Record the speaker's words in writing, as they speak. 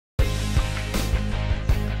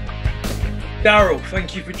Darryl,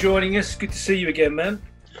 thank you for joining us. Good to see you again, man.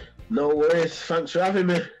 No worries. Thanks for having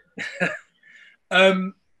me.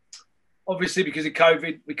 Obviously, because of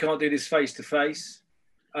COVID, we can't do this face to face.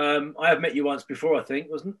 I have met you once before, I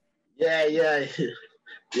think, wasn't Yeah.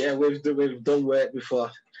 Yeah, we've done work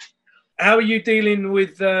before. How are you dealing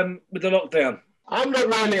with the lockdown? I'm not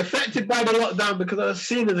really affected by the lockdown because I'm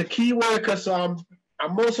seen as a key worker, so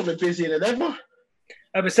I'm mostly busier than ever.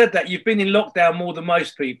 Having said that, you've been in lockdown more than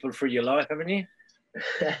most people through your life, haven't you?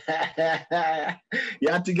 You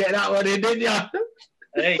had to get that one in, didn't you?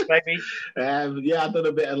 Hey, baby. Yeah, I've done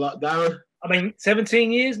a bit of lockdown. I mean,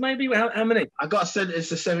 17 years, maybe? How many? I got sentenced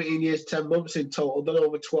to 17 years, 10 months in total. Done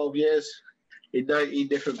over 12 years in 19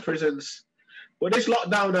 different prisons. But this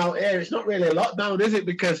lockdown out here, it's not really a lockdown, is it?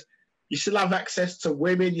 Because you still have access to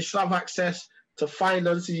women, you still have access to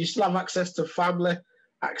finances, you still have access to family,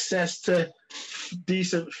 access to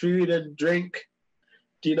decent food and drink.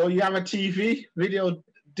 Do you know you have a TV, video,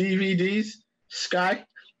 DVDs, Sky?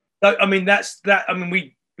 I mean,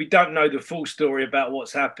 we don't know the full story about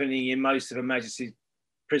what's happening in most of Her Majesty's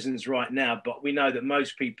prisons right now, but we know that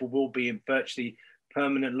most people will be in virtually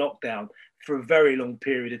permanent lockdown for a very long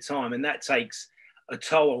period of time, and that takes a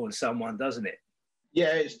toll on someone, doesn't it?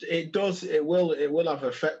 Yeah, it does. It will have an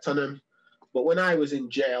effect on them. But when I was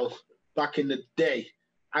in jail back in the day,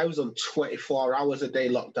 I was on 24 hours a day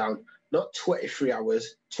lockdown, not 23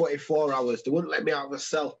 hours, 24 hours. They wouldn't let me out of a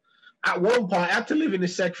cell. At one point, I had to live in the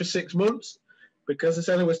seg for 6 months because they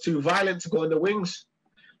said I was too violent to go in the wings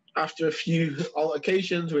after a few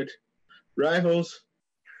altercations with rivals.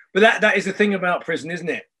 But that is the thing about prison, isn't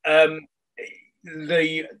it? I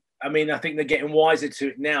think they're getting wiser to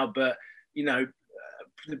it now, but, you know,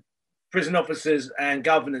 the prison officers and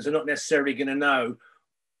governors are not necessarily going to know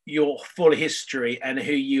your full history and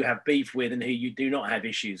who you have beef with and who you do not have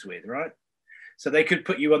issues with, right? So they could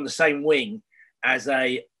put you on the same wing as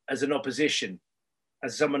an opposition,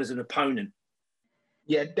 as someone as an opponent.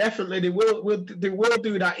 Yeah, definitely. They will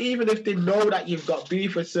do that. Even if they know that you've got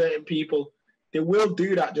beef with certain people, they will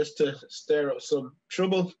do that just to stir up some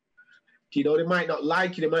trouble. You know, they might not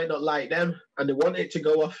like you, they might not like them, and they want it to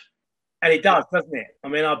go off. And it does, doesn't it? I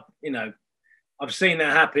mean, I've seen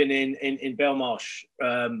that happen in Belmarsh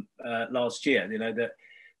last year. You know, that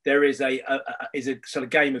there is a sort of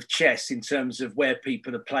game of chess in terms of where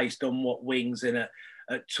people are placed on what wings and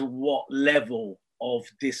to what level of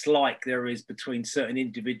dislike there is between certain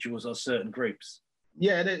individuals or certain groups.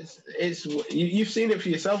 Yeah, you've seen it for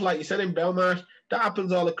yourself, like you said in Belmarsh. That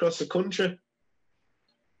happens all across the country.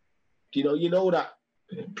 You know that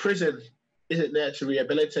prison isn't there to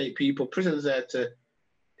rehabilitate people. Prison's there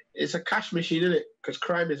it's a cash machine, isn't it? Because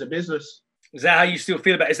crime is a business. Is that how you still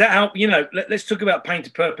feel about it? Is that how, let's talk about pain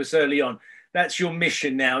to purpose early on. That's your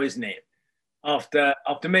mission now, isn't it? After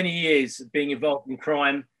many years of being involved in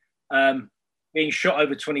crime, being shot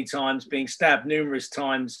over 20 times, being stabbed numerous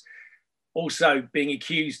times, also being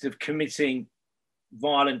accused of committing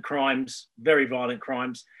violent crimes, very violent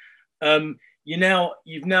crimes. You've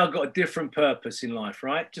now got a different purpose in life,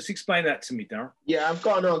 right? Just explain that to me, Darryl. Yeah, I've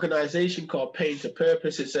got an organisation called Pain to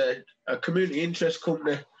Purpose. It's a community interest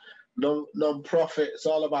company, non-profit. It's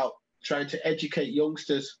all about trying to educate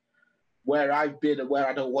youngsters where I've been and where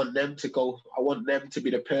I don't want them to go. I want them to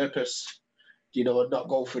be the purpose, and not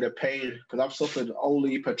go through the pain. Because I've suffered a whole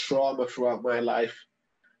heap of trauma throughout my life,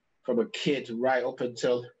 from a kid right up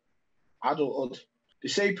until adulthood. They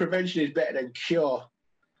say prevention is better than cure,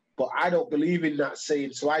 but I don't believe in that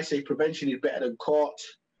saying. So I say prevention is better than court.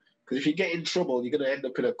 Because if you get in trouble, you're going to end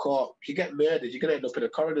up in a court. If you get murdered, you're going to end up in a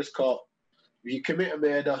coroner's court. If you commit a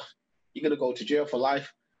murder, you're going to go to jail for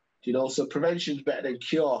life. So prevention is better than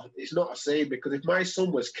cure. It's not a saying, because if my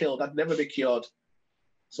son was killed, I'd never be cured.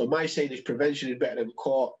 So my saying is prevention is better than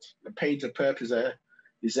court. The Pain to Purpose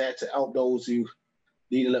is there to help those who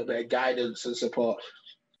need a little bit of guidance and support.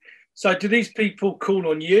 So do these people call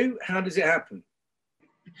on you? How does it happen?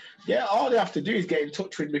 Yeah, all they have to do is get in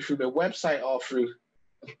touch with me through my website or through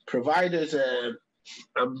providers.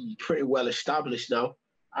 I'm pretty well established now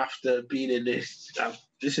after being in this.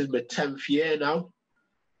 This is my 10th year now.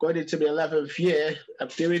 Going into my 11th year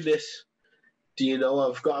of doing this.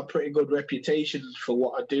 I've got a pretty good reputation for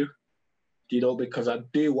what I do, because I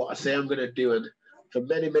do what I say I'm going to do. And for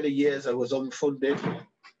many, many years, I was unfunded.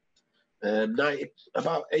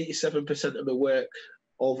 About 87% of my work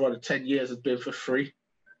over on 10 years has been for free.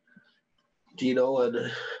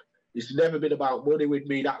 And it's never been about money with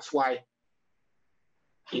me. That's why,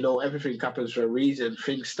 everything happens for a reason.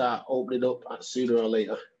 Things start opening up sooner or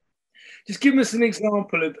later. Just give us an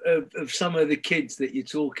example of some of the kids that you're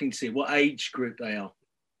talking to, what age group they are.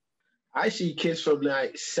 I see kids from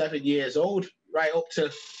like 7 years old right up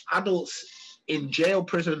to adults in jail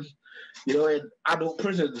prison, you know, in adult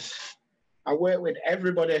prisons. I work with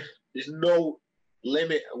everybody. There's no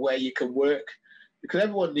limit where you can work because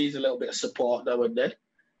everyone needs a little bit of support now and then.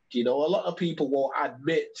 You know, a lot of people won't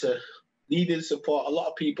admit to needing support. A lot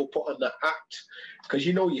of people put on the act because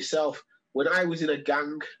you know yourself, when I was in a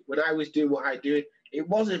gang, when I was doing what I do, it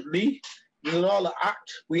wasn't me. It was all an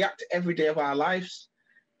act. We act every day of our lives.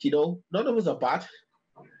 You know, none of us are bad.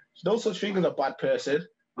 There's no such thing as a bad person.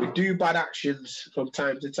 We do bad actions from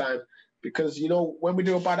time to time because, you know, when we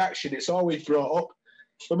do a bad action, it's always brought up.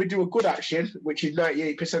 When we do a good action, which is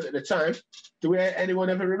 98% of the time, do anyone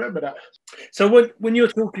ever remember that? So when you're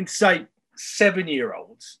talking, say,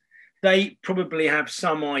 7-year-olds, they probably have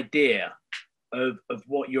some idea of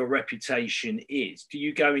what your reputation is. Do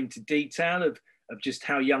you go into detail of just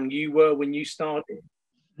how young you were when you started?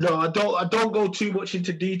 No, I don't go too much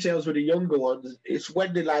into details with the younger ones. It's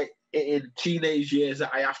when they're like in teenage years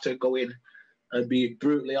that I have to go in and be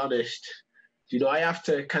brutally honest. You know, I have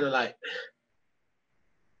to kind of like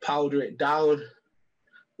powder it down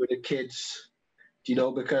with the kids, you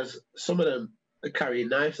know, because some of them are carrying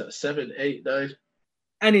knives at 7, 8, 9.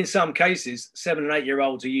 And in some cases, 7 and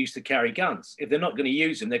 8-year-olds are used to carry guns. If they're not going to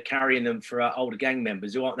use them, they're carrying them for older gang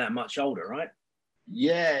members who aren't that much older, right?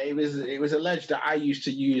 Yeah, it was alleged that I used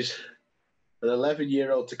to use an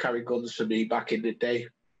 11-year-old to carry guns for me back in the day.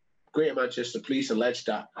 Greater Manchester Police alleged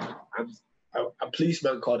that. And a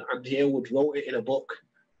policeman called Andy Harewood wrote it in a book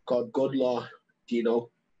called Gun Law, you know.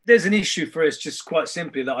 There's an issue for us, just quite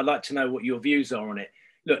simply, that I'd like to know what your views are on it.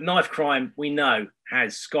 Look, knife crime, we know,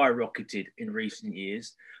 has skyrocketed in recent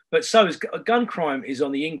years, but so is gun crime is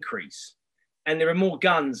on the increase. And there are more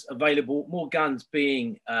guns available, more guns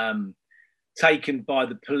being taken by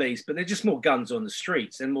the police, but there are just more guns on the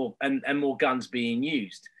streets and more guns being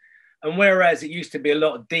used. And whereas it used to be a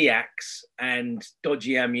lot of DX and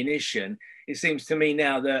dodgy ammunition, it seems to me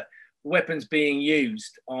now that weapons being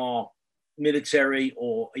used are military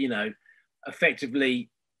or, you know, effectively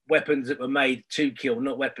weapons that were made to kill,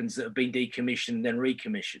 not weapons that have been decommissioned and then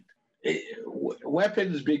recommissioned.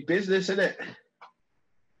 Weapons, big business, isn't it?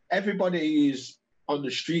 Everybody is on the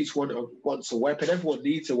streets wants a weapon. Everyone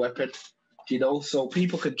needs a weapon, you know, so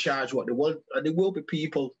people can charge what they want. And there will be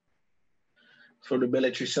people from the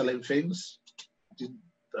military selling things.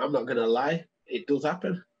 I'm not going to lie. It does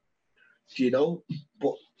happen, you know,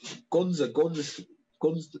 but guns are guns.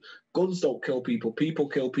 Guns don't kill people. People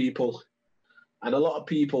kill people. And a lot of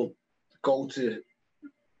people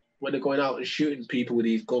when they're going out and shooting people with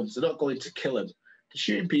these guns, they're not going to kill them. They're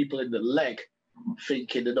shooting people in the leg,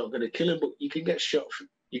 thinking they're not going to kill them, but you can get shot.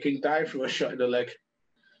 You can die from a shot in the leg.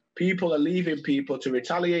 People are leaving people to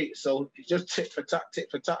retaliate, so it's just tit for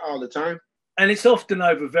tat all the time. And it's often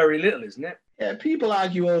over very little, isn't it? Yeah, people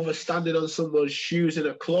argue over standing on someone's shoes in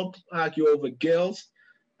a club, argue over girls,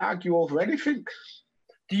 argue over anything.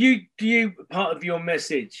 Do you part of your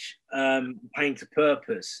message, paint a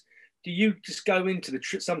purpose? Do you just go into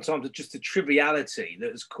sometimes just the triviality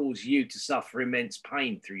that has caused you to suffer immense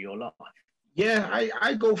pain through your life? Yeah,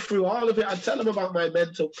 I go through all of it. I tell them about my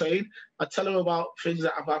mental pain. I tell them about things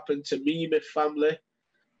that have happened to me, my family.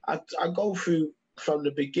 I go through from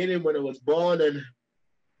the beginning when I was born and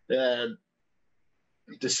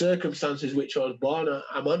the circumstances which I was born.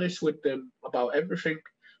 I'm honest with them about everything.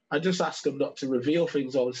 I just ask them not to reveal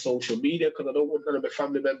things on social media because I don't want none of my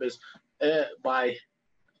family members hurt by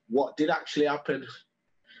what did actually happen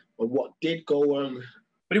and what did go wrong.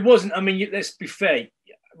 But it wasn't, I mean, let's be fair.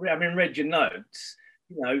 I mean, read your notes,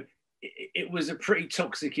 you know, it was a pretty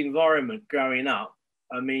toxic environment growing up.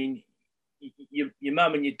 I mean, your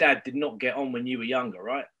mum and your dad did not get on when you were younger,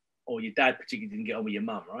 right? Or your dad particularly didn't get on with your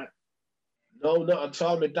mum, right? No, not at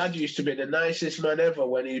all. My dad used to be the nicest man ever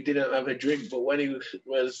when he didn't have a drink, but when he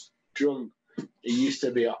was drunk, he used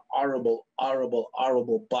to be a horrible, horrible,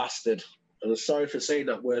 horrible bastard. And I'm sorry for saying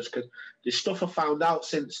that words because the stuff I found out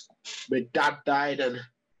since my dad died and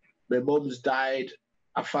my mum's died,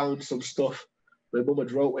 I found some stuff my mum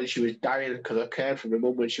had wrote when she was dying because I cared for my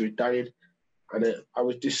mum when she was dying. And I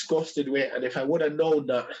was disgusted with it. And if I would have known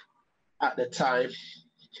that at the time,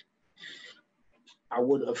 I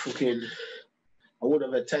wouldn't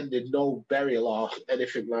have attended no burial or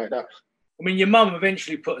anything like that. I mean, your mum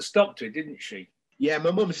eventually put a stop to it, didn't she? Yeah,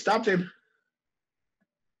 my mum stabbed him.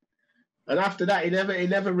 And after that, he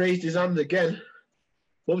never raised his hand again.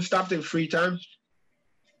 Mum stabbed him 3 times.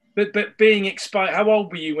 But being exposed, how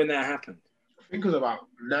old were you when that happened? I think it was about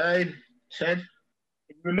 9, 10.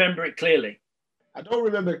 You remember it clearly? I don't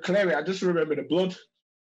remember it clearly. I just remember the blood.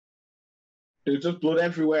 There was just blood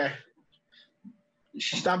everywhere.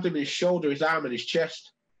 She stabbed him in his shoulder, his arm, and his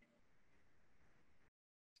chest.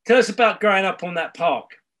 Tell us about growing up on that park.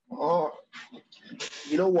 Oh,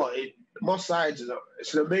 you know what? Moss Sides,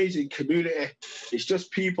 it's an amazing community. It's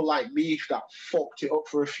just people like me that fucked it up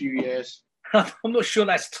for a few years. I'm not sure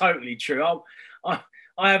that's totally true. I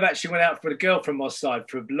have actually went out for a girl from Moss Side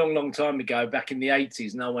for a long, long time ago, back in the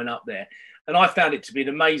 80s, and I went up there. And I found it to be an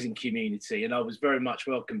amazing community, and I was very much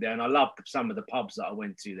welcome there. And I loved some of the pubs that I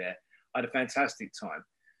went to there. I had a fantastic time.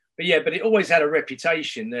 But yeah, but it always had a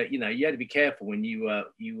reputation that, you know, you had to be careful when you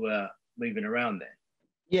were moving around there.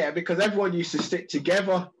 Yeah, because everyone used to stick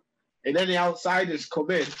together, and any outsiders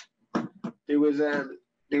come in, they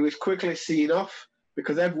was quickly seen off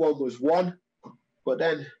because everyone was one. But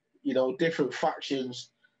then, you know, different factions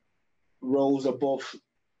rose above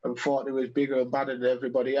and thought they was bigger and badder than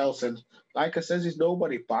everybody else. And like I says, there's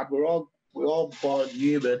nobody bad. We're all born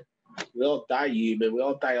human. We all die human. We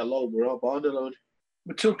all die alone. We're all born alone.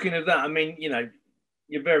 We're talking of that. I mean, you know,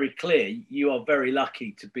 you're very clear. You are very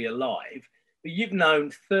lucky to be alive. But you've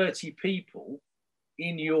known 30 people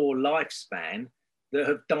in your lifespan that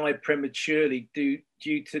have died prematurely due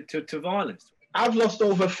to violence. I've lost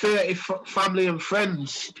over 30 family and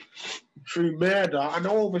friends through murder. I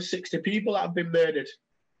know over 60 people that have been murdered.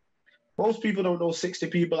 Most people don't know 60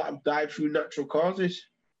 people that have died through natural causes.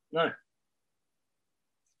 No.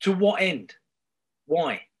 To what end?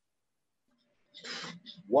 Why?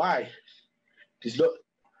 Why?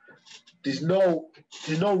 There's no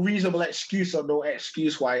reasonable excuse or no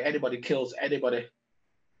excuse why anybody kills anybody.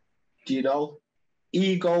 Do you know?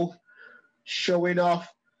 Ego, showing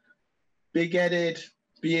off, big-headed,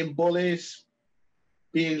 being bullies,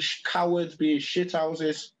 being cowards, being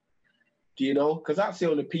shithouses. Do you know? Because that's the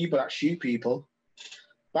only people that shoot people.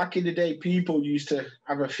 Back in the day, people used to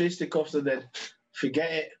have a fisticuffs and then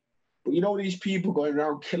forget it. But you know, these people going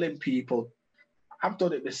around killing people. I've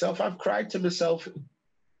done it myself. I've cried to myself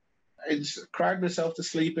and cried myself to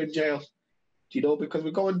sleep in jail. Do you know? Because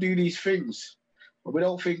we go and do these things, but we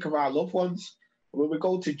don't think of our loved ones. And when we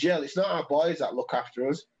go to jail, it's not our boys that look after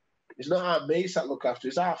us. It's not our mates that look after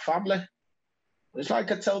us. It's our family. It's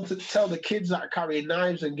like I tell the kids that are carrying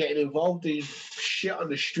knives and getting involved in shit on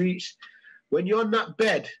the streets. When you're in that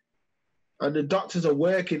bed and the doctors are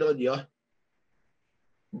working on you,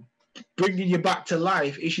 bringing you back to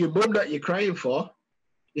life, it's your mum that you're crying for.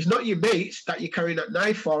 It's not your mates that you're carrying that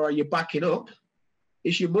knife for or you're backing up.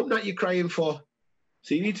 It's your mum that you're crying for.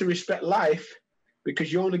 So you need to respect life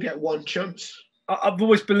because you only get one chance. I've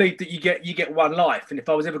always believed that you get one life, and if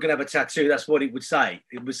I was ever going to have a tattoo, that's what it would say.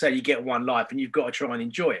 It would say you get one life, and you've got to try and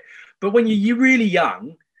enjoy it. But when you're really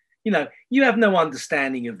young, you know, you have no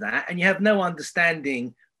understanding of that, and you have no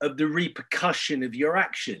understanding of the repercussion of your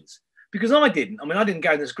actions. Because I didn't. I mean, I didn't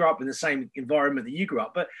go and grow up in the same environment that you grew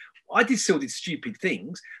up, but I still did stupid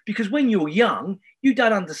things. Because when you're young, you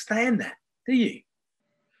don't understand that, do you?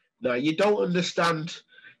 No, you don't understand.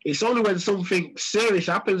 It's only when something serious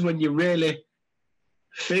happens when you really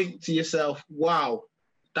think to yourself, wow,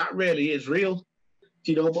 that really is real.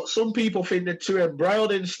 You know, but some people think they're too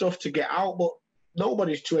embroiled in stuff to get out, but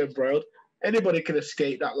nobody's too embroiled. Anybody can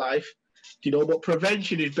escape that life. You know, but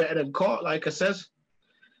prevention is better than caught, like I says.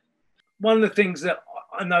 One of the things that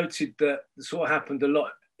I noted that sort of happened a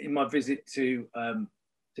lot in my visit to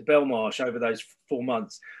Belmarsh over those 4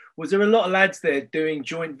 months was there were a lot of lads there doing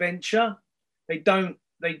joint venture. They're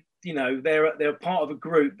part of a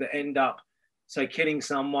group that end up, say, killing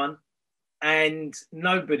someone, and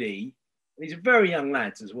nobody, these are very young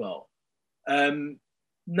lads as well,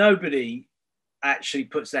 nobody actually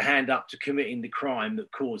puts their hand up to committing the crime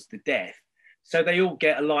that caused the death. So they all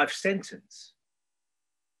get a life sentence.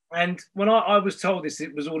 And when I was told this,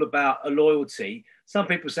 it was all about a loyalty. Some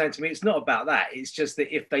people saying to me, it's not about that. It's just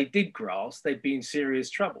that if they did grass, they'd be in serious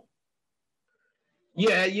trouble.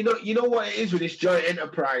 Yeah, you know what it is with this joint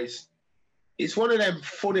enterprise? It's one of them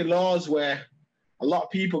funny laws where a lot of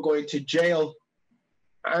people go into jail.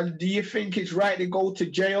 And do you think it's right to go to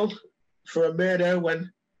jail for a murder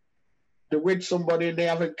when they're with somebody and they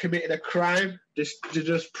haven't committed a crime? They're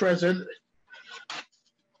just present.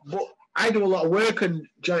 But I do a lot of work on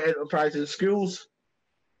joint enterprise in schools,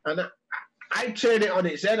 and I turn it on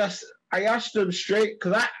its head. I ask them straight,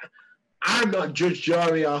 because I'm not judge,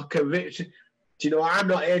 jury, or convict. You know, I'm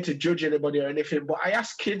not here to judge anybody or anything, but I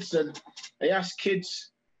ask kids,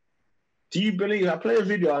 do you believe, I play a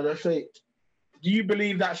video and I say, do you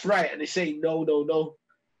believe that's right? And they say, no, no, no.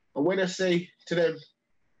 And when I say to them,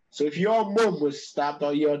 so if your mum was stabbed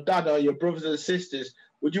or your dad or your brothers and sisters,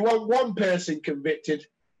 would you want one person convicted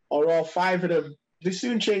or all 5 of them? They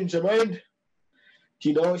soon change their mind.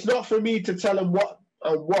 You know, it's not for me to tell them what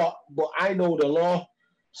and what, but I know the law,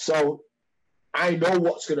 so I know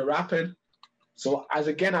what's going to happen. So as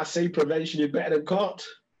again, I say prevention is better than caught.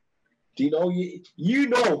 Do you know, you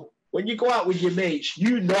know, when you go out with your mates,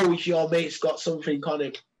 you know if your mate's got something on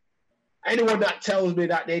him. Anyone that tells me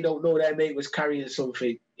that they don't know their mate was carrying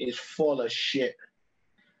something is full of shit.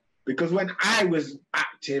 Because when I was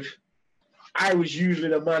active, I was usually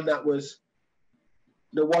the man that was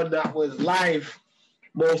the one that was live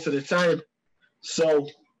most of the time. So,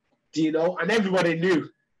 do you know? And everybody knew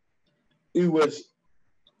who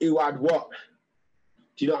had what.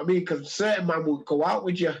 Do you know what I mean? Because certain man would go out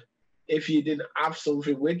with you if you didn't have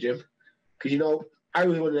something with you. Because, you know, I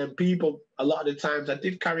was one of them people, a lot of the times I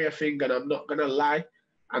did carry a thing, and I'm not going to lie,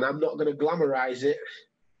 and I'm not going to glamorize it.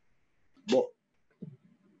 But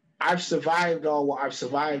I've survived all what I've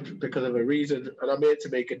survived because of a reason, and I'm here to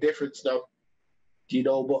make a difference now. Do you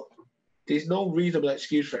know? But there's no reasonable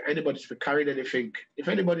excuse for anybody to be carrying anything. If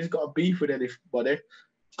anybody's got a beef with anybody,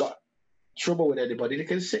 got trouble with anybody, they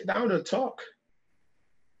can sit down and talk.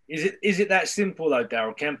 Is it that simple though,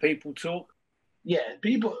 Darryl? Can people talk? Yeah,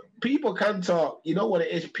 people can talk. You know what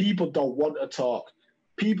it is? People don't want to talk.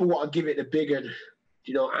 People want to give it the big one.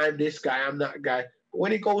 You know, I'm this guy, I'm that guy. But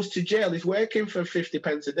when he goes to jail, he's working for 50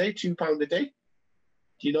 pence a day, £2 a day.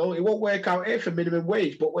 You know, it won't work out here for minimum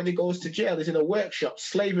wage. But when he goes to jail, he's in a workshop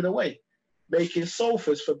slaving away, making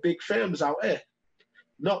sofas for big firms out here.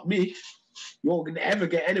 Not me. You won't ever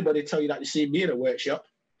get anybody to tell you that you see me in a workshop.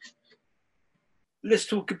 Let's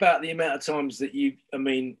talk about the amount of times that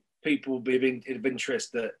people will be of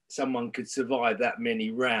interest that someone could survive that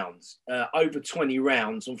many rounds, over 20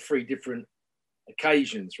 rounds on 3 different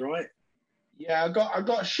occasions, right? Yeah, I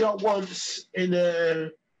got shot once in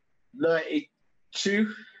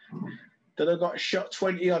 92. Then I got shot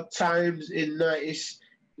 20 odd times in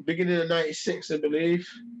beginning of 96, I believe.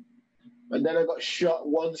 And then I got shot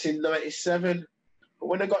once in 97. But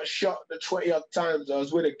when I got shot the 20 odd times, I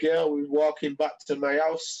was with a girl. We were walking back to my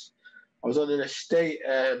house. I was on an estate,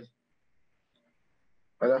 and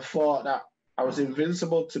I thought that I was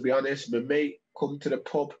invincible, to be honest. My mate come to the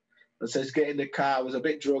pub and says, get in the car. I was a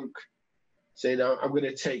bit drunk, saying, I'm going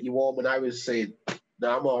to take you home. And I was saying,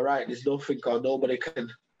 no, I'm all right. There's nothing, or nobody can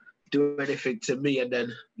do anything to me. And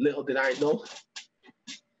then little did I know,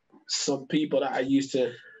 some people that I used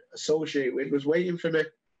to associate with was waiting for me,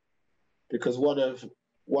 because one of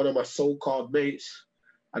my so-called mates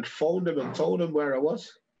had phoned him and told him where I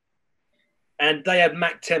was. And they had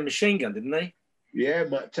Mac 10 machine gun, didn't they? Yeah,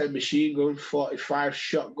 Mac 10 machine gun, 45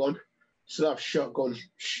 shotgun. Still have shotgun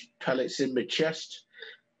pellets in my chest.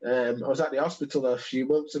 I was at the hospital a few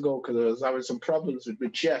months ago because I was having some problems with my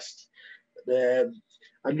chest. A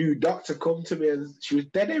new doctor come to me and she was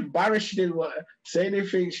dead embarrassed. She didn't want to say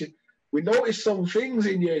anything. We noticed some things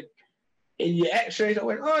in your x-rays. I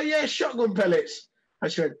went, oh yeah, shotgun pellets.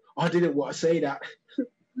 And she went, oh, I didn't want to say that.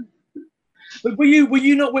 But were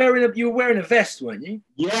you not wearing you were wearing a vest, weren't you?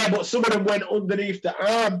 Yeah, but some of them went underneath the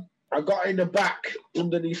arm. I got in the back,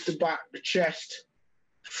 underneath the back, the chest,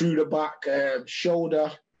 through the back,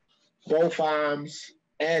 shoulder, both arms,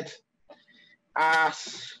 head,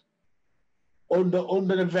 ass, under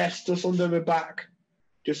the vest, just under my back,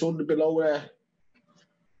 just under below there.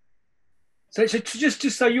 So just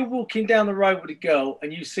so you're walking down the road with a girl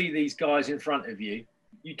and you see these guys in front of you,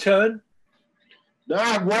 you turn? No,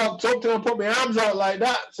 I walked up to them, put my arms out like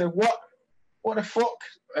that, said, what the fuck?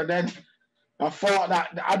 And then I thought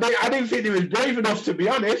that, I didn't think he was brave enough, to be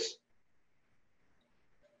honest.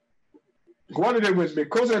 One of them was my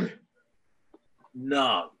cousin.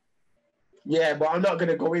 No. Yeah, but I'm not going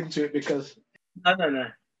to go into it because... No.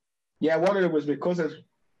 Yeah, one of them was my cousin.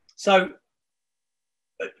 So,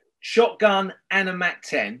 shotgun and a Mac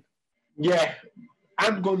 10? Yeah,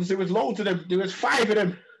 handguns, there was loads of them. There was 5 of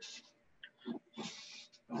them.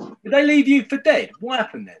 Did they leave you for dead? What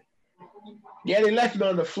happened then? Yeah, they left me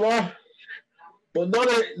on the floor. But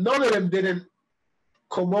none of them didn't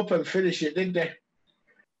come up and finish it, did they?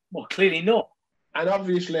 Well, clearly not. And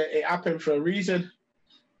obviously it happened for a reason.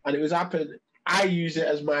 And it was happened. I use it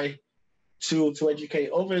as my tool to educate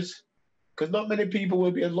others. Because not many people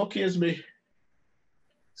will be as lucky as me.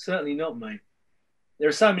 Certainly not, mate. There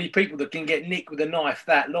are so many people that can get nicked with a knife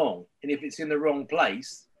that long. And if it's in the wrong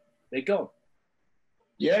place, they're gone.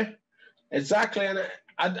 Yeah, exactly. And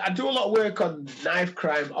I do a lot of work on knife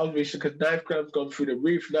crime, obviously, because knife crime's gone through the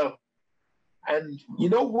roof now. And you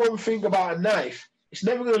know one thing about a knife, it's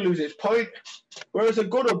never going to lose its point. Whereas a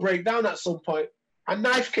gun will break down at some point. A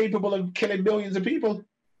knife's capable of killing millions of people.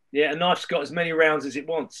 Yeah, a knife's got as many rounds as it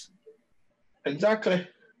wants. Exactly.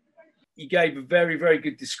 you gave a very, very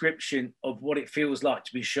good description of what it feels like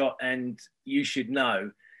to be shot, and you should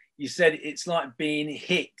know. You said it's like being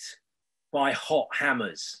hit by hot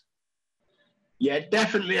hammers. Yeah,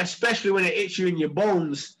 definitely, especially when it hits you in your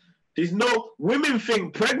bones. There's no... Women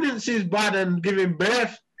think pregnancy is bad and giving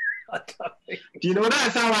birth. Do you know,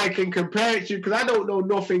 that's how I can compare it to, because I don't know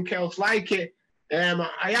nothing else like it.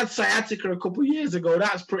 I had sciatica a couple of years ago.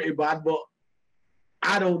 That's pretty bad, but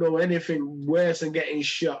I don't know anything worse than getting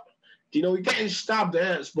shot. Do you know, getting stabbed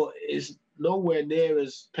hurts, but it's nowhere near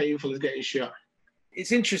as painful as getting shot.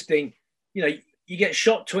 It's interesting, you know, you get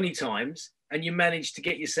shot 20 times and you manage to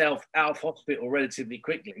get yourself out of hospital relatively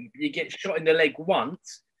quickly. You get shot in the leg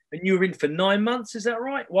once and you were in for 9 months. Is that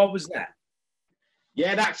right? Why was that?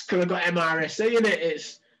 Yeah, that's because I got MRSA in it.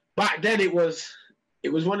 It's back then it was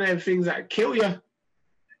one of them things that kill you.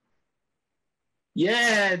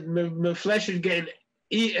 Yeah, my flesh was getting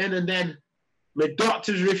eaten, and then my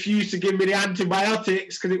doctors refused to give me the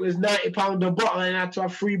antibiotics because it was £90 a bottle and I had to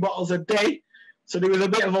have 3 bottles a day. So there was a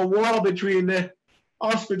bit of a war between the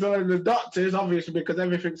hospital and the doctors, obviously, because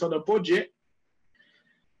everything's on a budget.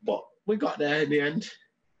 But we got there in the end.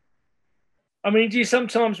 I mean, do you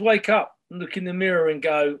sometimes wake up and look in the mirror and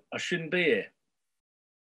go, I shouldn't be here?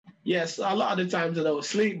 Yes, a lot of the times I don't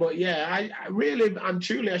sleep, but yeah, I really and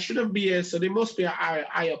truly, I shouldn't be here, so there must be a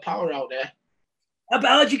higher power out there. But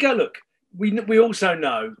how'd you go? Look, we also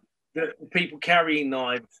know that the people carrying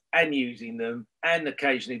knives and using them, and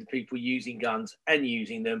occasionally the people using guns and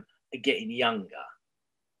using them, are getting younger,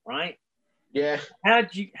 right? Yeah. How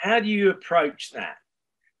do you approach that?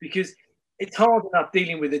 Because it's hard enough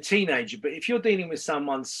dealing with a teenager, but if you're dealing with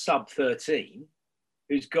someone sub 13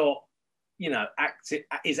 who's got, you know,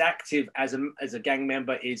 is active as a gang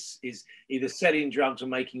member, is either selling drugs or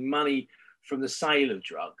making money from the sale of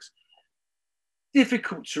drugs,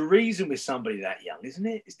 difficult to reason with somebody that young, isn't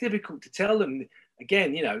it? It's difficult to tell them,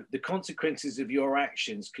 again, you know, the consequences of your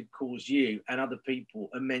actions could cause you and other people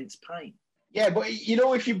immense pain. Yeah, but you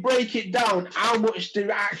know, if you break it down, how much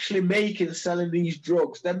they're actually making selling these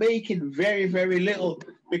drugs, they're making very, very little,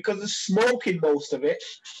 because they're smoking most of it.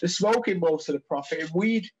 They're smoking most of the profit in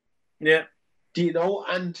weed. Yeah. Do you know?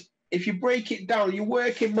 And if you break it down, you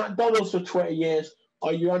work in McDonald's for 20 years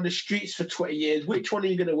or you're on the streets for 20 years, which one are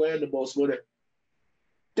you going to earn the most money?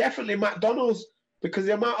 Definitely McDonald's, because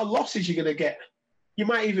the amount of losses you're going to get. You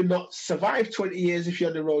might even not survive 20 years if you're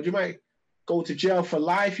on the road. You might go to jail for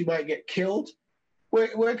life. You might get killed.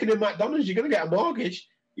 Working in McDonald's, you're going to get a mortgage.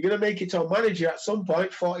 You're going to make it to a manager at some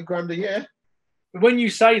point, 40 grand a year. But when you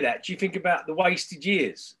say that, do you think about the wasted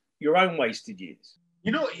years, your own wasted years?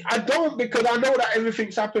 You know, I don't, because I know that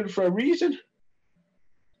everything's happened for a reason.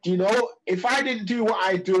 Do you know, if I didn't do what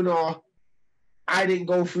I do or I didn't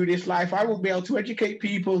go through this life, I wouldn't be able to educate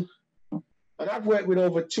people. And I've worked with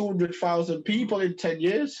over 200,000 people in 10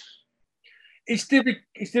 years. It's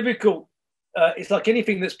difficult. It's like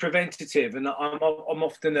anything that's preventative, and I'm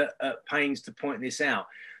often at pains to point this out.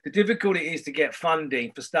 The difficulty is to get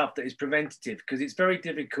funding for stuff that is preventative, because it's very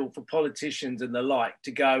difficult for politicians and the like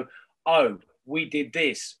to go, oh, we did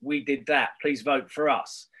this, we did that, please vote for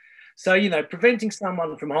us. So, you know, preventing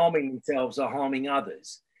someone from harming themselves or harming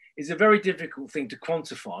others is a very difficult thing to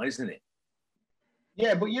quantify, isn't it?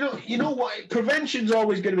 Yeah, but you know what? Prevention's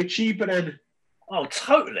always going to be cheaper than... Oh,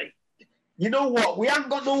 totally. You know what? We haven't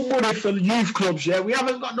got no money for youth clubs, yeah? We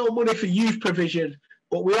haven't got no money for youth provision,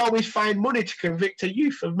 but we always find money to convict a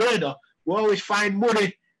youth of murder. We always find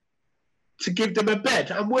money to give them a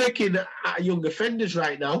bed. I'm working at young offenders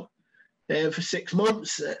right now for 6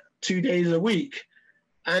 months, 2 days a week,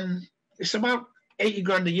 and it's about 80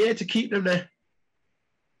 grand a year to keep them there.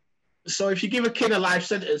 So if you give a kid a life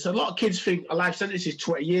sentence, a lot of kids think a life sentence is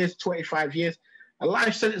 20 years, 25 years. A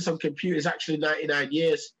life sentence on computer is actually 99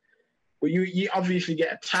 years. But you obviously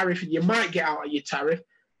get a tariff, and you might get out of your tariff.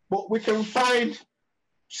 But we can find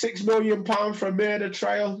 £6 million for a murder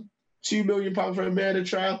trial, £2 million for a murder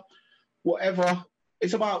trial, whatever.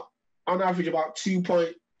 It's about, on average, about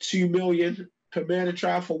 2.2 million per murder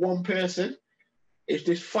trial for one person. If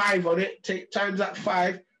there's 5 on it, take times that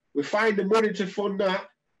 5. We find the money to fund that,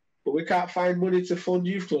 but we can't find money to fund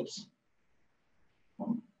youth clubs.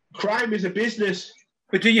 Crime is a business.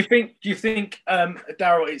 But do you think,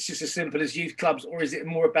 Darryl, it's just as simple as youth clubs, or is it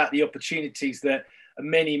more about the opportunities that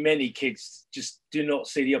many kids just do not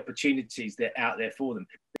see the opportunities that are out there for them?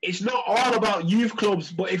 It's not all about youth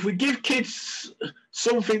clubs, but if we give kids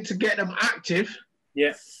something to get them active,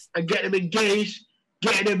 yeah, and get them engaged,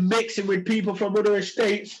 getting them mixing with people from other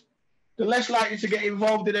estates, they're less likely to get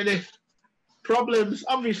involved in any problems.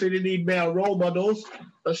 Obviously, they need male role models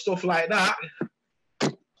and stuff like that.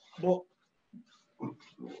 But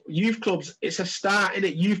youth clubs, it's a start in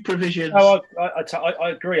it. Youth provisions. Oh, I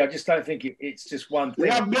agree. I just don't think it's just one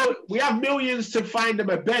thing. We have millions to find them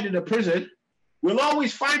a bed in a prison. We'll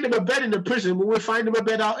always find them a bed in the prison when we find them a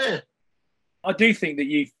bed out here. I do think that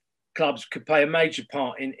youth clubs could play a major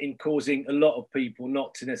part in causing a lot of people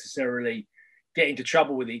not to necessarily get into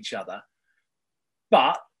trouble with each other.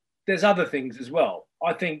 But there's other things as well.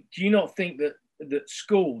 I think, do you not think that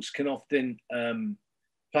schools can often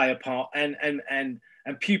play a part and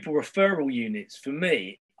pupil referral units? For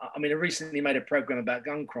me, I mean, I recently made a program about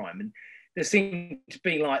gun crime, and there seemed to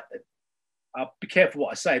be like, I'll be careful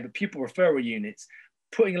what I say, but pupil referral units,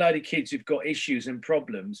 putting a load of kids who've got issues and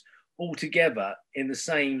problems all together in the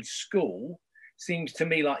same school, seems to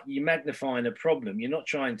me like you're magnifying a problem. You're not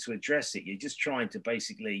trying to address it. You're just trying to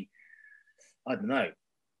basically, I don't know,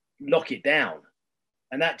 lock it down.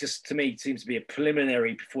 And that just, to me, seems to be a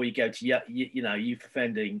preliminary before you go to, youth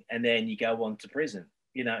offending, and then you go on to prison.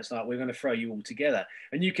 You know, it's like, we're going to throw you all together.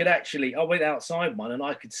 And you could actually, I went outside one and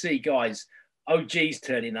I could see guys, OGs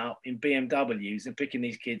turning up in BMWs and picking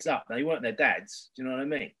these kids up. They weren't their dads. Do you know what I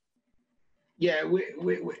mean? Yeah, we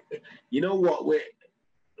you know what,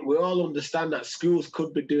 we all understand that schools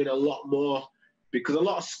could be doing a lot more, because a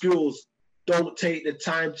lot of schools don't take the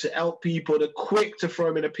time to help people. They're quick to throw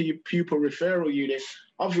them in a pupil referral unit,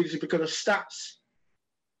 obviously because of stats.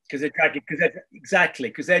 Because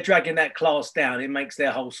they're dragging that class down. It makes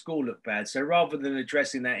their whole school look bad. So rather than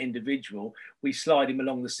addressing that individual, we slide him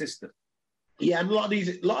along the system. Yeah, and a lot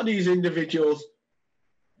of these individuals,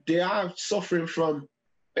 they are suffering from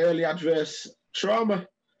early adverse trauma,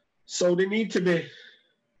 so they need to be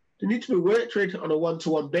worked with on a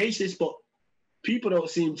one-to-one basis. But people don't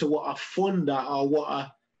seem to want to fund that or want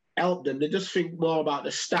to help them. They just think more about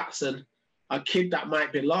the stats, and a kid that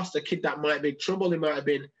might be lost, a kid that might be in trouble, they might have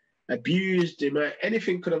been abused,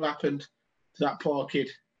 anything could have happened to that poor kid.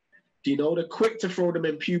 You know, they're quick to throw them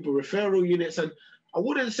in pupil referral units, and I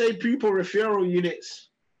wouldn't say pupil referral units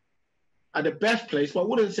are the best place, but I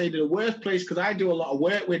wouldn't say they're the worst place, because I do a lot of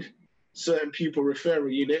work with certain pupil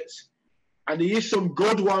referral units, and there is some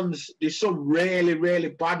good ones. There's some really, really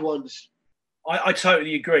bad ones. I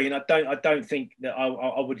totally agree, and I don't think that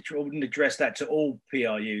I wouldn't address that to all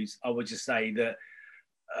PRUs. I would just say that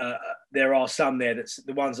there are some there, that's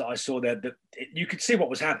the ones that I saw there, that you could see what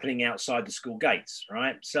was happening outside the school gates,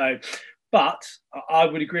 right? So, but I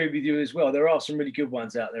would agree with you as well. There are some really good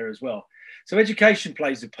ones out there as well. So education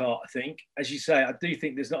plays a part, I think. As you say, I do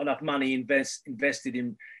think there's not enough money invested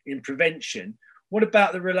in prevention. What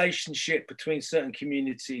about the relationship between certain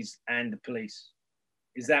communities and the police?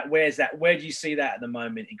 Where do you see that at the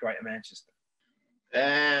moment in Greater Manchester?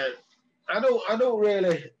 I don't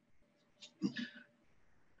really.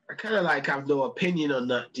 I kind of like have no opinion on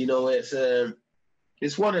that. You know,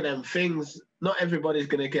 it's one of them things. Not everybody's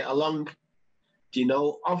going to get along. You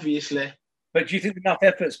know, obviously. But do you think enough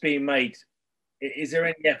effort's being made? Is there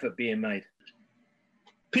any effort being made?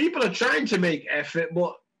 People are trying to make effort,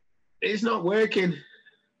 but it's not working.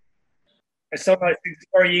 And sometimes it's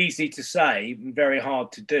very easy to say and very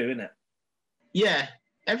hard to do, isn't it? Yeah,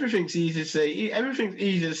 everything's easy to say. Everything's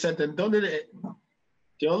easier said than done, isn't it?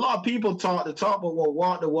 You know, a lot of people talk the talk, but will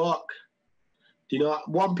walk the walk. You know,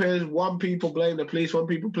 one people blame the police, one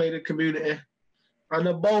people blame the community, and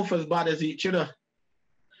they're both as bad as each other.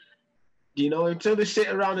 You know, until they sit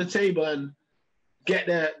around the table and get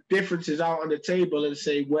their differences out on the table and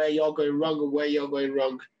say where you're going wrong and where you're going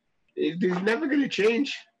wrong, it's never going to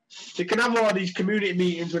change. They can have all these community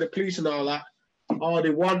meetings with the police and all that, all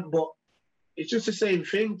they want, but it's just the same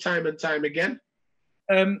thing time and time again.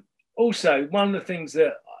 Also, one of the things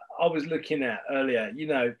that I was looking at earlier, you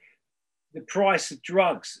know, the price of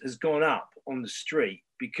drugs has gone up on the street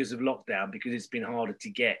because of lockdown, because it's been harder to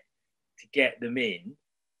get them in.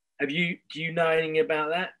 Do you know anything about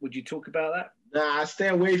that? Would you talk about that? Nah, I stay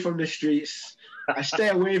away from the streets.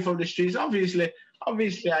 Obviously,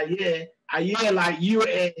 I hear like you,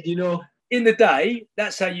 Ed, you know. In the day,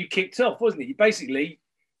 that's how you kicked off, wasn't it? You basically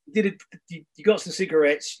you got some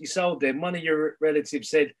cigarettes, you sold them. One of your relatives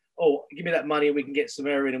said, "Oh, give me that money and we can get some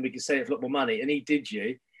heroin and we can sell it for a lot more money." And he did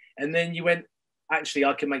you. And then you went, "Actually,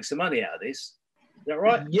 I can make some money out of this." Is that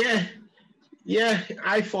right? Yeah,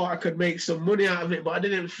 I thought I could make some money out of it, but I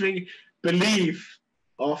didn't believe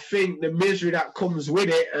or think the misery that comes with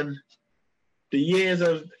it and the years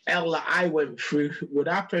of hell that I went through would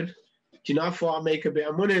happen. You know, I thought I'd make a bit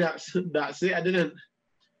of money, that's it. I didn't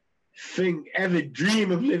ever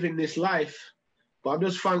dream of living this life, but I'm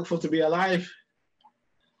just thankful to be alive.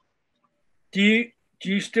 Do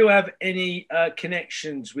you still have any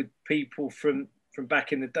connections with people from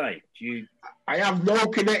back in the day? I have no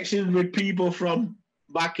connections with people from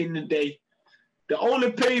back in the day. The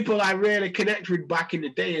only people I really connect with back in the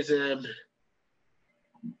day is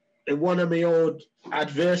one of my old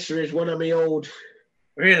adversaries, one of my old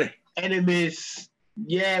really enemies.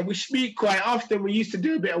 Yeah, we speak quite often. We used to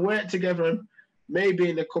do a bit of work together, and maybe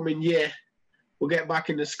in the coming year we'll get back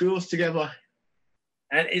in the schools together.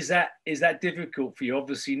 And is that difficult for you?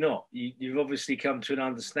 Obviously not. You've obviously come to an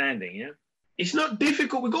understanding, yeah? It's not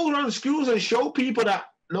difficult. We go around schools and show people that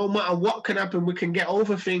no matter what can happen, we can get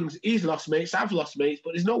over things. He's lost mates, I've lost mates,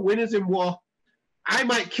 but there's no winners in war. I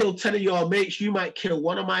might kill 10 of your mates, you might kill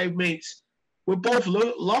one of my mates. We're both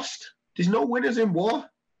lost. There's no winners in war.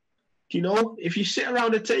 You know, if you sit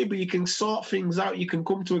around a table, you can sort things out, you can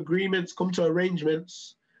come to agreements, come to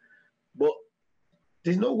arrangements, but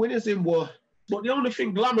there's no winners in war. But the only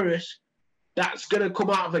thing glamorous that's going to come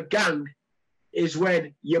out of a gang is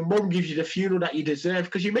when your mum gives you the funeral that you deserve,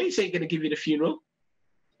 because your mates ain't going to give you the funeral.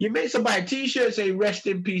 Your mates will buy a T-shirt saying, "Rest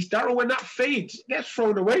in peace, Darryl." When that fades, it gets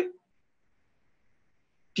thrown away.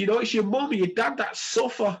 Do you know, it's your mum or your dad that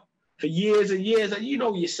suffer for years and years, and you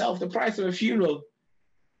know yourself the price of a funeral.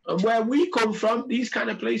 And where we come from, these kind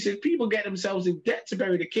of places, people get themselves in debt to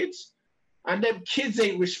bury the kids, and them kids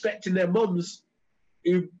ain't respecting their mums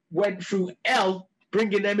who went through hell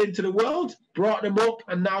bringing them into the world, brought them up,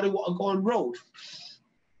 and now they want to go on road.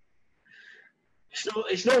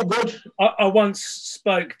 It's no good. I once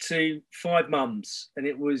spoke to 5 mums, and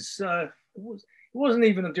it wasn't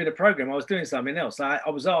even doing a program. I was doing something else. I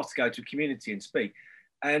was asked to go to a community and speak,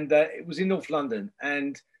 and it was in North London,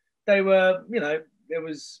 and they were, you know, there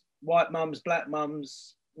was white mums, black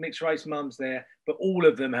mums, mixed race mums there, but all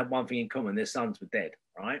of them had one thing in common: their sons were dead,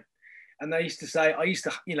 right? And they used to say,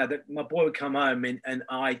 you know, that my boy would come home and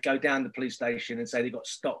I'd go down to the police station and say they got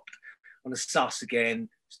stopped on the sus again,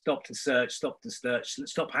 stopped and searched,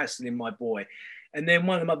 stop hassling my boy. And then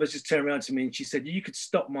one of the mothers just turned around to me and she said, "You could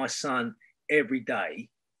stop my son every day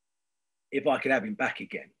if I could have him back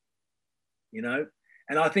again," you know?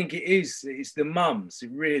 And I think it's the mums,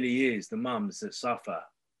 it really is the mums that suffer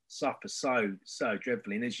so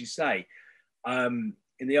dreadfully. And as you say, in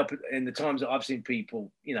the times that I've seen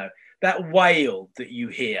people, you know, that wail that you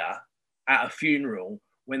hear at a funeral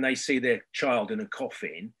when they see their child in a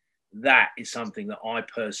coffin, that is something that I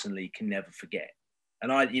personally can never forget.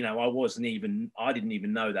 And I didn't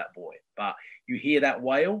even know that boy, but you hear that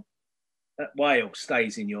wail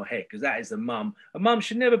stays in your head, because that is the mum. A mum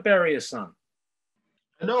should never bury a son.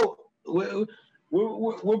 I know we're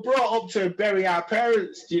brought up to bury our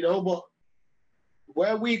parents, you know, but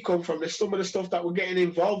where we come from, there's some of the stuff that we're getting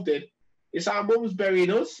involved in. It's our mums burying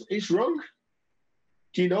us. It's wrong.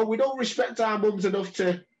 Do you know, we don't respect our mums enough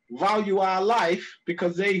to value our life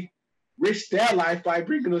because they risk their life by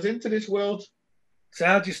bringing us into this world. So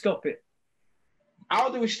how do you stop it? How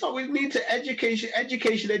do we stop? We need to education,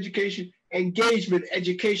 engagement,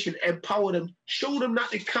 education, empower them, show them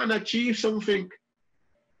that they can achieve something.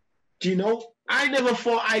 Do you know? I never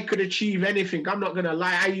thought I could achieve anything. I'm not going to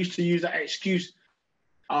lie. I used to use that excuse.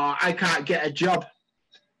 I can't get a job.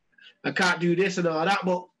 I can't do this and all that.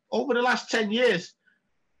 But over the last 10 years,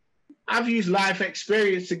 I've used life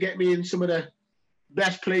experience to get me in some of the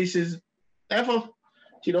best places ever. Do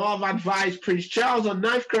you know, I've advised Prince Charles on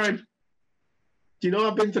knife crime. Do you know,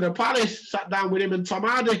 I've been to the palace, sat down with him and Tom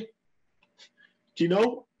Hardy. Do you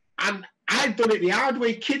know? And I've done it the hard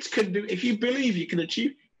way. Kids can do, if you believe you can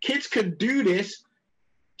achieve, kids can do this,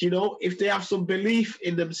 do you know, if they have some belief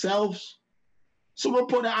in themselves. Someone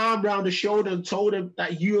put their arm around the shoulder and told them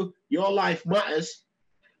that your life matters,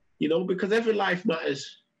 you know, because every life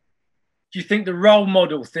matters. Do you think the role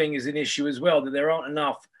model thing is an issue as well, that there aren't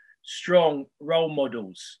enough strong role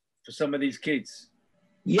models for some of these kids?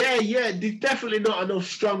 Yeah, there's definitely not enough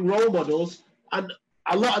strong role models, and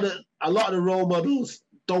a lot of the role models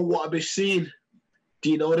don't want to be seen.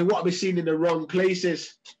 Do you know, they want to be seen in the wrong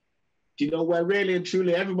places. Do you know, where really and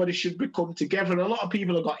truly everybody should become together. And a lot of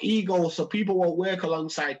people have got egos, so people won't work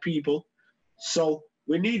alongside people. So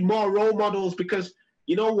we need more role models, because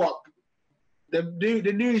you know what?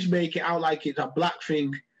 The news make it out like it's a black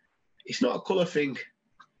thing. It's not a colour thing.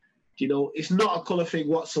 You know, it's not a colour thing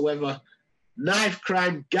whatsoever. Knife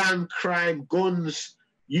crime, gang crime, guns,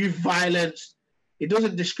 youth violence, it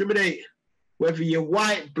doesn't discriminate. Whether you're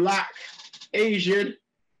white, black, Asian,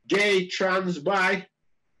 gay, trans, bi,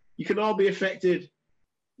 you can all be affected.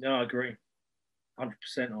 No, I agree. 100%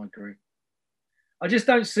 I agree. I just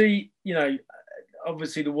don't see, you know,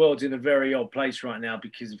 obviously the world's in a very odd place right now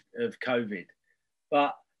because of COVID.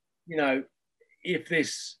 But, you know, if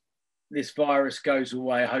this virus goes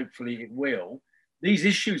away, hopefully it will, these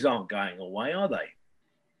issues aren't going away, are they?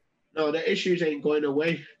 No, the issues ain't going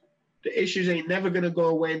away. the issues ain't never going to go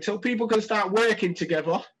away until people can start working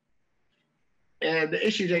together. And the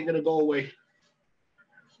issues ain't going to go away.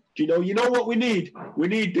 You know what we need? We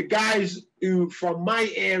need the guys who, from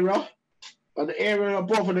my era, and the era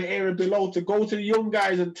above and the era below, to go to the young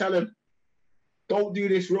guys and tell them, don't do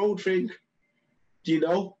this road thing,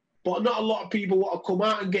 But not a lot of people want to come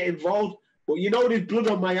out and get involved. But there's blood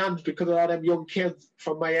on my hands because of all them young kids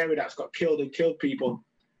from my area that's got killed and killed people.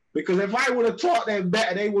 Because if I would have taught them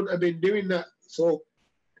better, they wouldn't have been doing that. So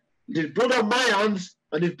there's blood on my hands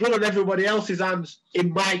and there's blood on everybody else's hands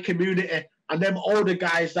in my community. And them older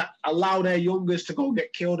guys that allow their youngers to go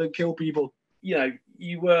get killed and kill people. You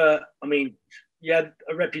had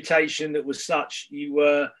a reputation that was such. You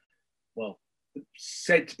were,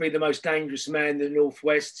 said to be the most dangerous man in the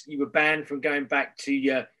Northwest. You were banned from going back to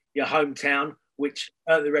your hometown, which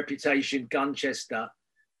earned the reputation, Gunchester.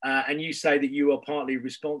 And you say that you are partly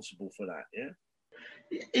responsible for that, yeah?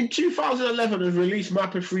 In 2011, I released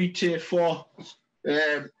Ep23 Tier 4.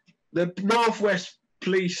 The Northwest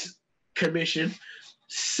Police Commission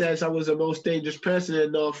says I was the most dangerous person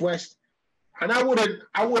in the Northwest. And I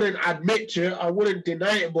wouldn't admit to it, I wouldn't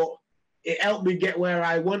deny it, but it helped me get where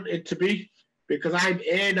I wanted to be because I'm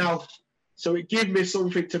here now. So it gave me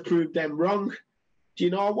something to prove them wrong.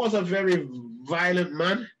 I was a very violent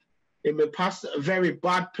man in my past, a very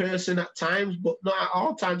bad person at times, but not at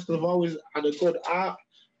all times because I've always had a good heart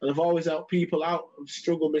and I've always helped people out. I've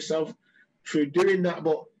struggled myself through doing that.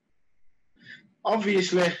 But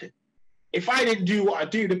obviously, if I didn't do what I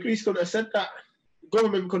do, the police couldn't have said that. The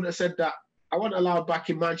government couldn't have said that. I wasn't allowed back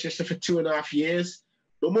in Manchester for 2.5 years.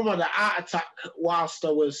 My mum had a heart attack whilst I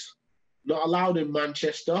was not allowed in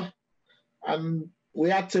Manchester. And we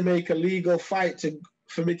had to make a legal fight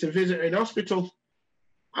for me to visit her in hospital.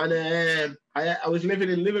 And I was living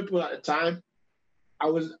in Liverpool at the time. I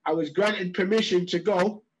was granted permission to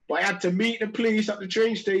go, but I had to meet the police at the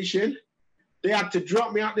train station. They had to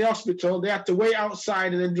drop me at the hospital. They had to wait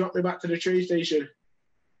outside and then drop me back to the train station.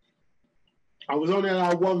 I was only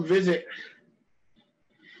allowed one visit.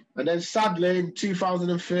 And then sadly, in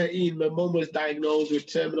 2013, my mum was diagnosed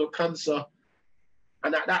with terminal cancer.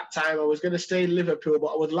 And at that time, I was going to stay in Liverpool, but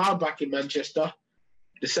I was allowed back in Manchester.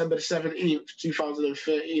 December 17th,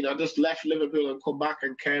 2013. I just left Liverpool and come back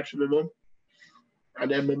and cared for my mum.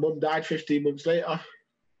 And then my mum died 15 months later.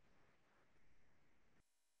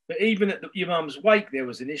 But even at your mum's wake, there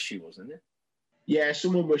was an issue, wasn't there? Yeah,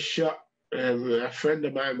 someone was shot. A friend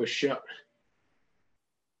of mine was shot.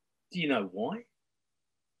 Do you know why?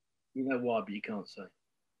 You know why, but you can't say.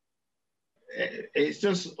 It's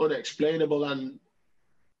just unexplainable and...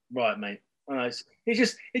 Right, mate. I know. It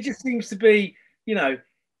just seems to be,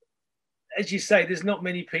 as you say, there's not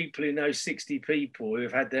many people who know 60 people who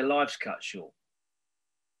have had their lives cut short.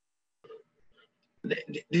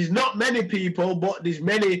 There's not many people, but there is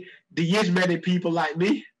many people like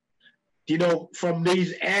me, from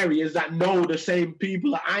these areas that know the same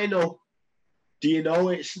people that I know.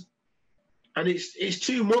 It's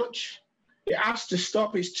too much. It has to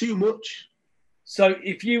stop. It's too much. So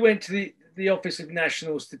if you went to the Office of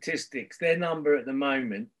National Statistics, their number at the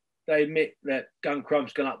moment, they admit that gun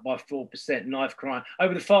crime's gone up by 4%, knife crime.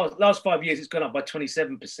 Over the last 5 years, it's gone up by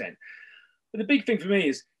 27%. But the big thing for me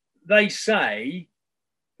is they say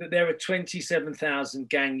that there are 27,000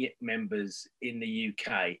 gang members in the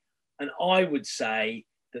UK. And I would say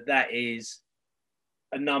that is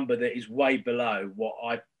a number that is way below what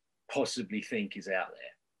I possibly think is out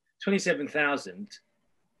there. 27,000.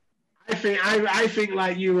 I think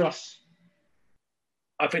like you, Ross.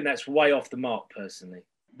 I think that's way off the mark, personally.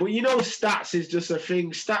 But stats is just a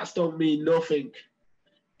thing. Stats don't mean nothing.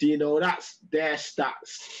 That's their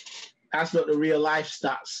stats. That's not the real life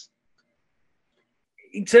stats.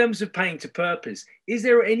 In terms of paying to purpose, is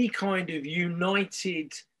there any kind of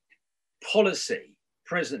united policy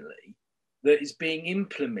presently that is being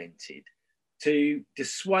implemented to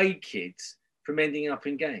dissuade kids from ending up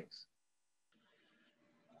in gangs?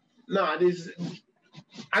 No,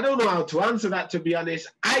 I don't know how to answer that, to be honest.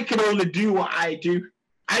 I can only do what I do.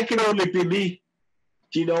 I can only be me.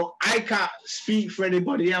 I can't speak for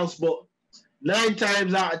anybody else, but 9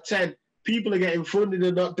 times out of 10, people are getting funded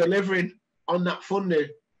and not delivering on that funding.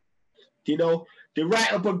 They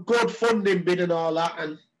write up a good funding bid and all that,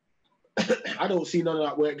 and I don't see none of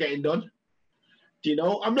that work getting done.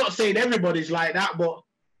 I'm not saying everybody's like that, but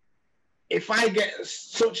if I get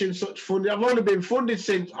such and such funding, I've only been funded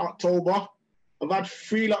since October. I've had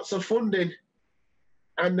 3 lots of funding,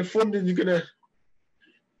 and the funding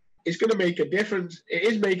is gonna make a difference. It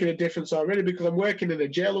is making a difference already because I'm working in a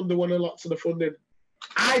jail under one of lots of the funding.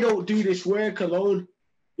 I don't do this work alone.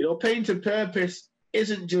 Pain to Purpose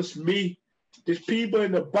isn't just me. There's people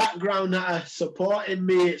in the background that are supporting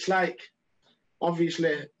me. It's like,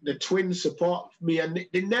 obviously, the twins support me, and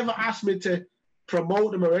they never asked me to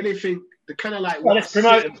promote them or anything. They're kind of like, well, let's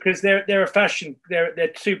promote them because they're a fashion.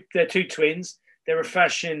 They're two twins. They're a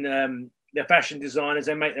fashion. They're fashion designers.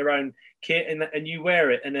 They make their own kit, and you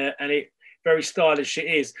wear it, and it very stylish it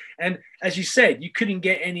is. And as you said, you couldn't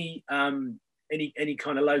get any kind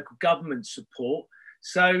of local government support.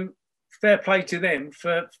 So fair play to them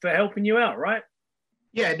for helping you out, right?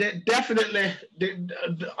 Yeah, definitely.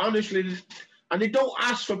 Honestly, and they don't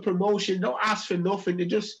ask for promotion, don't ask for nothing. They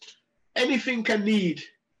just anything I need,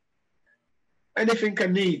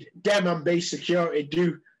 them and base security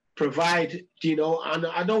do provide, you know, and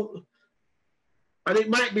I don't. And it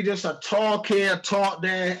might be just a talk here, a talk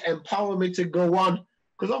there, empower me to go on.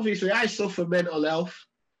 Because obviously I suffer mental health.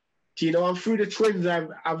 You know, and through the twins,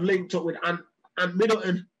 I've linked up with Ant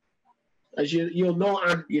Middleton. As you'll know,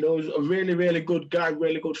 Ant, you know, is a really, really good guy,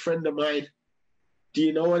 really good friend of mine. Do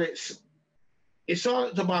you know? And it's all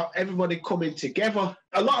about everybody coming together.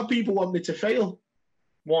 A lot of people want me to fail.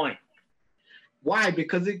 Why? Why?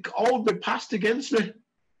 Because it all be passed against me.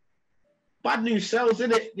 Bad news sells,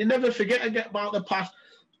 innit? You never forget about the past.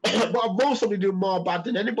 But I've mostly done more bad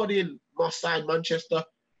than anybody in Moss Side, Manchester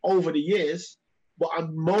over the years. But I've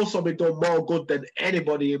mostly done more good than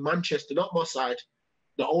anybody in Manchester, not Moss Side,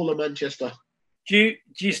 the whole of Manchester. Do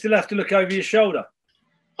you still have to look over your shoulder?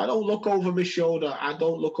 I don't look over my shoulder. I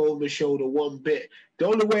don't look over my shoulder one bit. The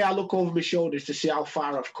only way I look over my shoulder is to see how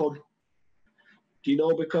far I've come. Do you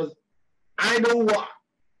know? Because I know what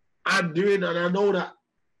I'm doing, and I know that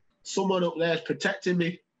someone up there is protecting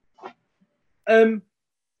me.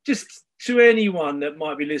 Just to anyone that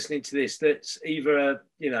might be listening to this, that's either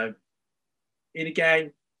in a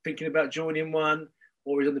gang, thinking about joining one,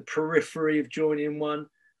 or is on the periphery of joining one,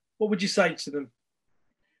 what would you say to them?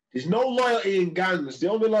 There's no loyalty in gangs. The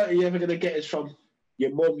only loyalty you're ever going to get is from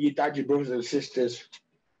your mum, your dad, your brothers and sisters.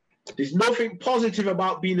 There's nothing positive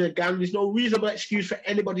about being in a gang. There's no reasonable excuse for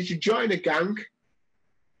anybody to join a gang.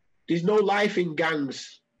 There's no life in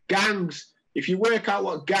gangs. Gangs, if you work out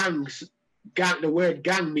what the word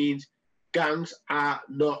gang means, gangs are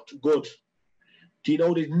not good. Do you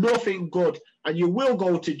know, there's nothing good. And you will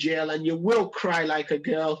go to jail and you will cry like a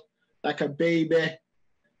girl, like a baby,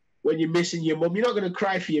 when you're missing your mum. You're not going to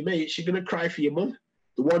cry for your mates, you're going to cry for your mum,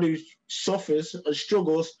 the one who suffers and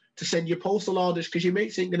struggles to send you postal orders, because your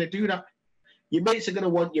mates ain't going to do that. Your mates are going to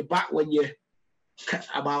want you back when you're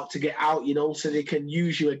about to get out, you know, so they can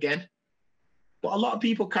use you again. But a lot of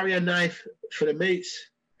people carry a knife for the mates,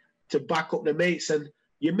 to back up the mates, and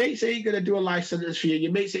your mates ain't going to do a life sentence for you.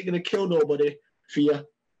 Your mates ain't going to kill nobody for you,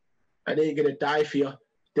 and they ain't going to die for you.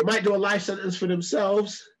 They might do a life sentence for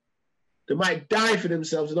themselves. They might die for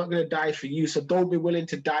themselves. They're not going to die for you, so don't be willing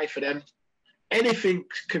to die for them. Anything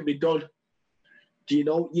can be done. Do you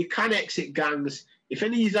know? You can exit gangs. If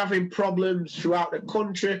any of you having problems throughout the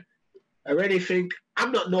country or anything,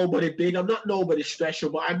 I'm not nobody big, I'm not nobody special,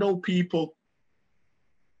 but I know people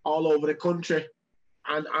all over the country,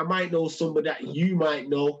 and I might know somebody that you might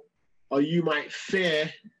know or you might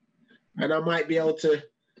fear, and I might be able to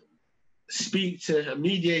speak to and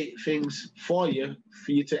mediate things for you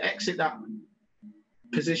to exit that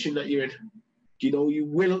position that you're in. You know,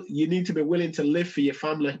 you need to be willing to live for your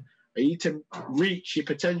family, and you need to reach your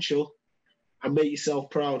potential and make yourself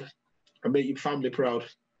proud and make your family proud.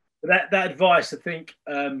 That advice, I think,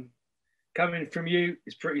 coming from you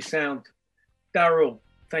is pretty sound. Darryl,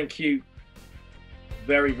 thank you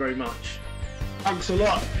very, very much. Thanks a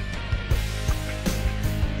lot.